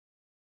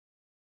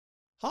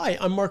Hi,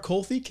 I'm Mark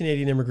Holthe,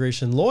 Canadian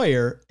immigration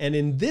lawyer, and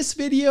in this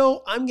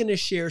video, I'm going to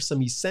share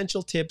some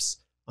essential tips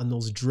on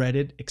those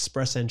dreaded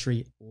express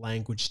entry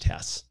language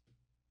tests.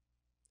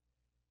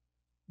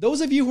 Those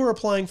of you who are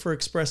applying for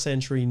express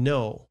entry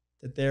know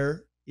that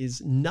there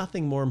is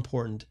nothing more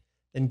important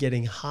than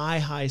getting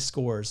high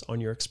scores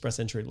on your express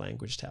entry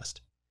language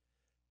test.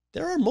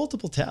 There are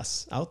multiple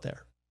tests out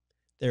there.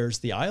 There's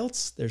the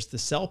IELTS, there's the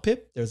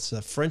CELPIP, there's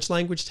the French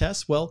language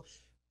test. Well,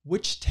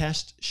 which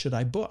test should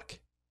I book?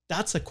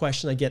 That's a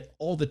question I get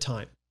all the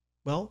time.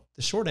 Well,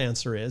 the short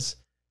answer is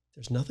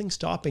there's nothing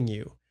stopping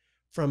you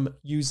from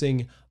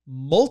using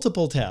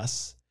multiple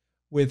tests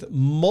with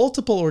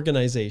multiple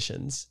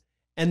organizations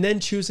and then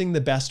choosing the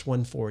best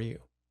one for you.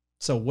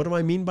 So what do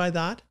I mean by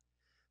that?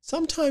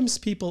 Sometimes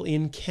people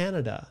in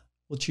Canada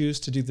will choose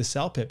to do the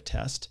CELPIP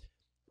test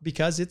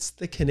because it's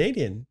the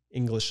Canadian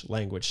English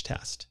language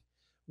test,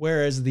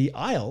 whereas the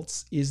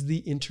IELTS is the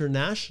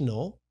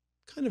international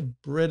kind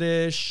of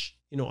British,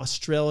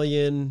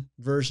 Australian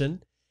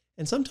version.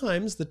 And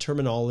sometimes the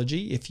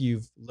terminology, if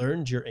you've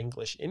learned your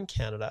English in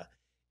Canada,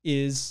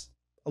 is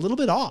a little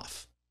bit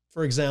off.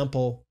 For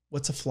example,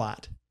 what's a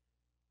flat?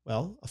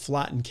 Well, a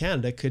flat in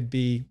Canada could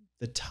be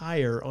the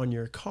tire on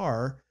your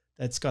car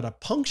that's got a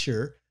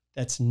puncture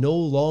that's no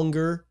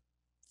longer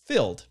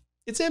filled.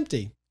 It's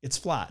empty. It's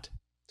flat.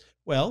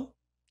 Well,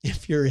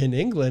 if you're in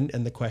England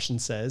and the question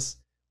says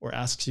or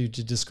asks you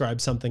to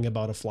describe something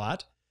about a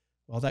flat,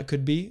 well, that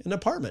could be an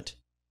apartment,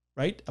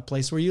 right? A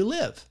place where you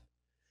live.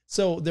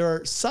 So there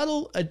are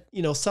subtle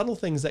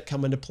things that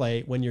come into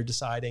play when you're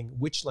deciding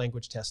which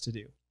language test to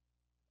do.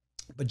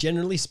 But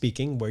generally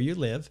speaking, where you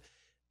live,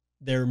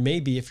 there may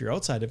be, if you're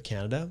outside of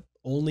Canada,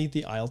 only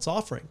the IELTS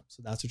offering.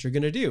 So that's what you're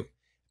going to do.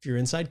 If you're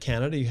inside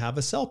Canada, you have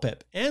a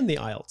CELPIP and the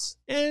IELTS.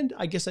 And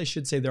I guess I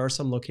should say there are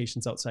some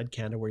locations outside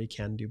Canada where you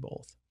can do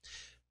both.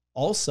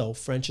 Also,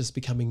 French is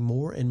becoming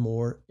more and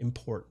more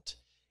important.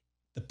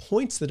 The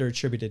points that are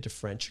attributed to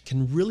French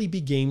can really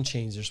be game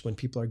changers when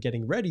people are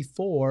getting ready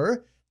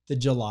for the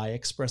July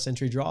express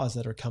entry draws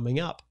that are coming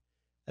up.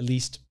 At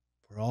least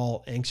we're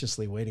all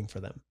anxiously waiting for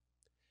them.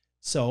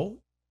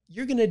 So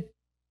you're going to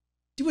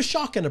do a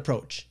shotgun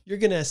approach. You're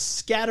going to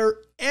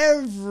scatter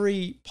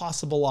every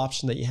possible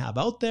option that you have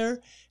out there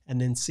and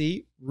then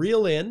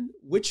reel in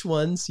which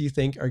ones you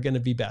think are going to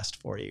be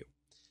best for you.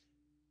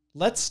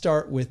 Let's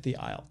start with the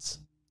IELTS.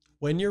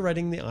 When you're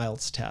writing the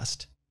IELTS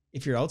test,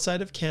 if you're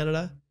outside of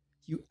Canada,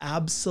 you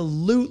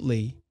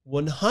absolutely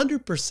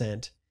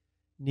 100%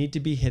 need to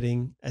be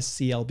hitting a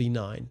CLB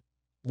 9.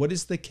 What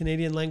is the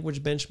Canadian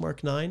language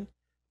benchmark 9?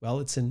 Well,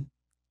 it's an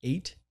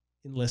 8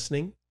 in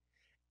listening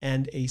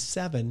and a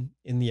 7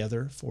 in the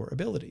other 4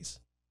 abilities: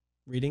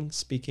 reading,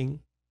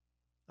 speaking,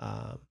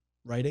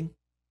 writing.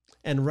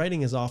 And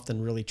writing is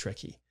often really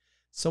tricky.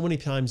 So many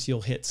times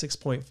you'll hit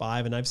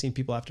 6.5, and I've seen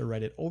people have to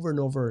write it over and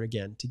over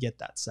again to get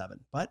that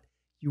 7. But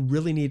you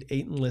really need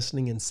 8 in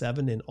listening and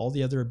 7 in all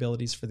the other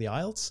abilities for the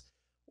IELTS,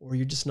 or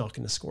you're just not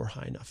going to score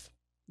high enough.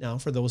 Now,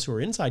 for those who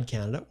are inside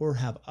Canada or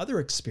have other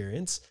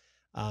experience,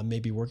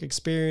 maybe work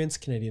experience,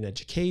 Canadian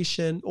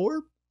education,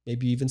 or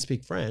maybe even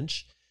speak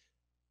French,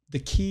 the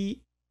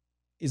key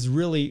is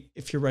really,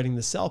 if you're writing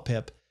the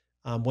CELPIP,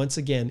 once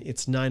again,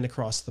 it's 9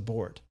 across the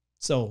board.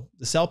 So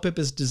the CELPIP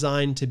is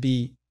designed to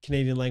be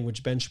Canadian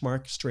language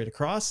benchmark straight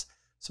across.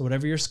 So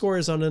whatever your score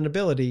is on an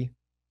ability,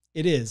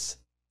 it is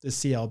the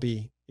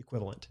CLB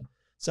equivalent.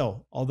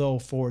 So although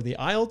for the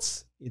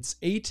IELTS, it's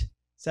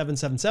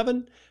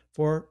 8,777,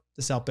 for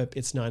the CELPIP,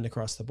 it's 9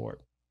 across the board.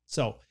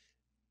 So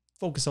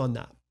focus on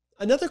that.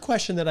 Another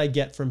question that I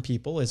get from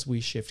people as we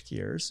shift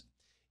gears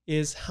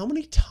is, how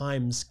many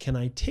times can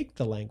I take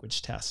the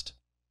language test?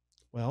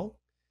 Well,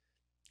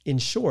 in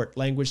short,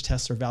 language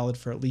tests are valid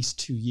for at least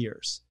 2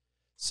 years.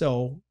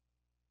 So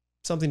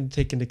something to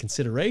take into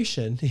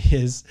consideration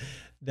is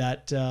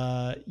that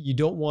you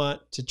don't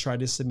want to try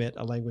to submit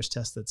a language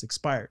test that's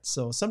expired.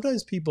 So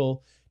sometimes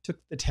people took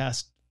the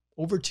test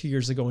over 2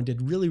 years ago and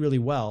did really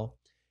well,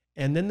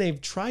 and then they've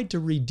tried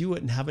to redo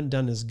it and haven't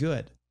done as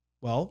good.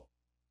 Well,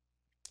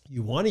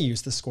 you want to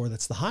use the score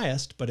that's the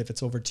highest, but if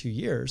it's over 2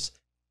 years,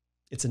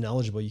 it's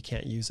ineligible. You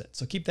can't use it.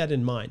 So keep that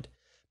in mind.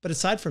 But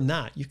aside from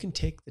that, you can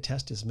take the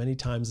test as many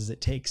times as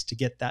it takes to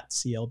get that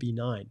CLB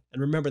 9.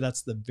 And remember,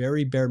 that's the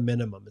very bare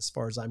minimum as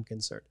far as I'm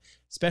concerned,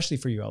 especially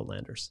for you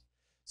Outlanders.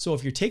 So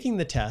if you're taking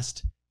the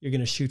test, you're going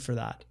to shoot for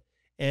that.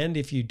 And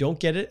if you don't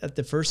get it at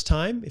the first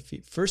time, if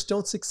you first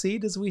don't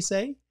succeed, as we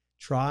say,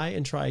 try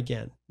and try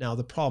again. Now,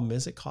 the problem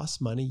is it costs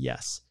money,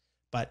 yes,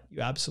 but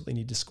you absolutely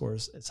need to score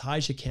as high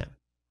as you can.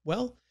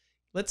 Well,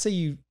 let's say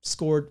you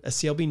scored a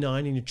CLB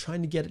 9 and you're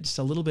trying to get it just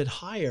a little bit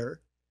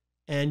higher,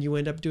 and you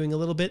end up doing a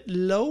little bit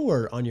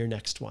lower on your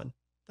next one.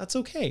 That's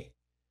okay.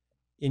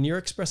 In your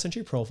express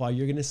entry profile,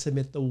 you're going to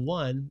submit the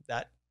one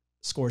that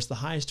scores the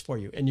highest for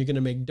you. And you're going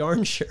to make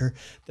darn sure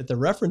that the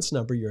reference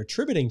number you're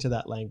attributing to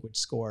that language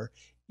score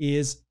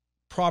is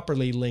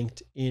properly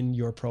linked in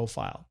your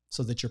profile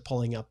so that you're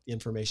pulling up the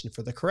information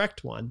for the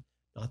correct one,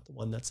 not the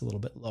one that's a little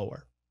bit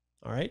lower.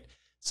 All right.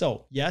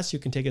 So yes, you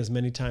can take it as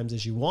many times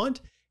as you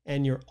want.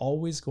 and you're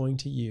always going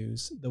to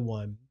use the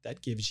one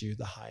that gives you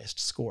the highest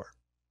score.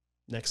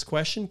 Next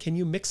question, can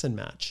you mix and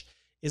match?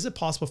 Is it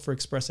possible for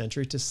Express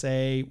Entry to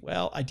say,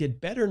 well, I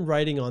did better in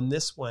writing on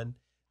this one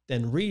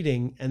than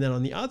reading, and then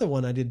on the other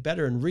one, I did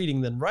better in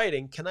reading than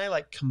writing? Can I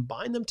like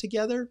combine them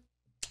together?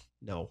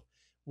 No.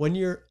 When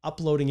you're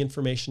uploading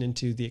information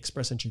into the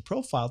Express Entry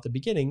profile at the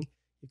beginning,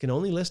 you can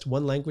only list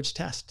one language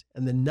test,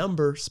 and the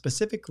number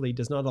specifically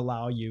does not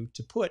allow you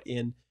to put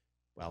in,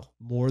 well,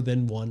 more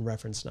than one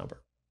reference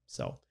number.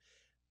 So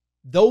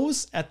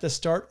those at the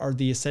start are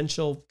the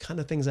essential kind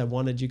of things I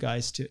wanted you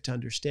guys to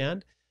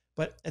understand.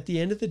 But at the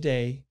end of the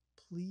day,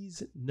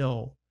 please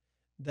know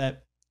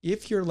that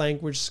if your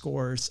language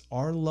scores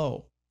are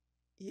low,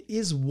 it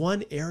is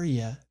one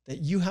area that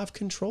you have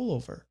control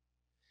over.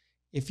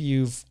 If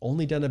you've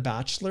only done a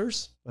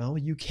bachelor's, well,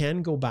 you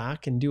can go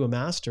back and do a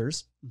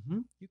master's.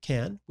 You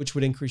can, which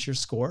would increase your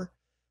score,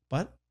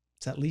 but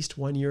it's at least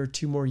 1 year or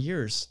 2 more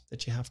years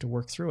that you have to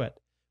work through it.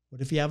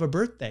 What if you have a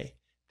birthday?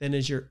 Then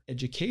as your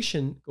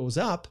education goes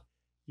up,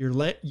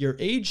 your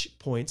age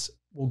points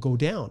will go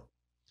down.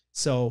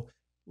 So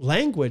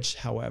language,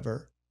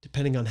 however,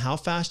 depending on how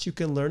fast you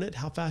can learn it,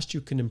 how fast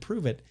you can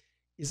improve it,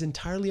 is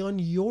entirely on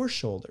your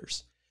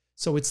shoulders.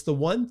 So it's the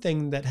one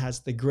thing that has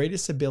the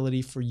greatest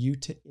ability for you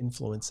to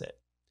influence it.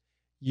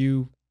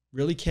 You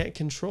really can't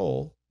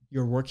control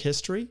your work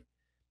history.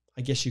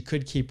 I guess you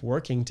could keep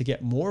working to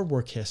get more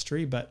work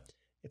history, but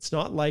it's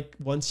not like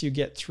once you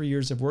get 3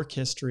 years of work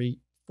history,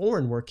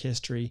 foreign work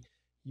history,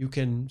 you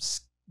can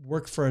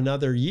work for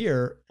another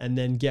year and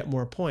then get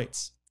more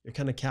points. You're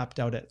kind of capped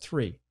out at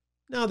 3.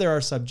 Now there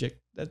are subject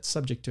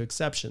to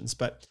exceptions,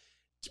 but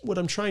what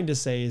I'm trying to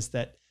say is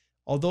that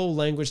although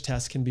language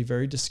tests can be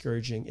very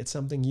discouraging, it's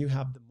something you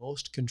have the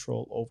most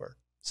control over.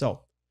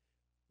 So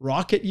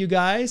rock it, you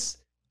guys.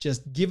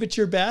 Just give it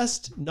your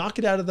best, knock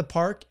it out of the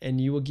park,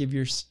 and you will give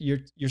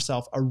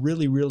yourself a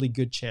really, really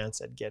good chance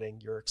at getting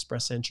your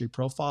Express Entry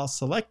profile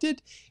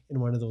selected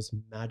in one of those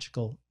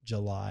magical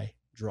July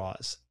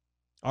draws.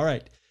 All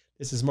right.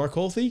 This is Mark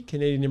Holthe,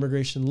 Canadian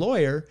immigration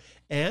lawyer,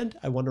 and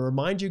I want to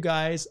remind you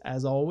guys,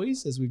 as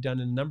always, as we've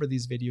done in a number of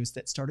these videos,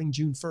 that starting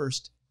June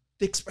 1st,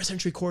 the Express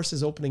Entry course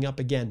is opening up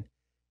again.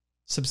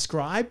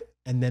 Subscribe,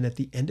 and then at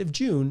the end of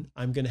June,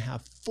 I'm going to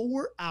have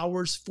 4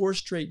 hours, 4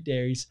 straight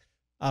days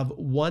of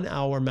 1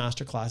 hour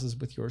masterclasses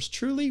with yours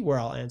truly, where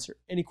I'll answer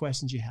any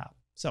questions you have.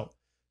 So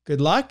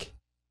good luck,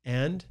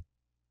 and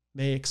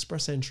may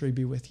Express Entry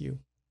be with you.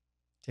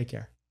 Take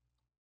care.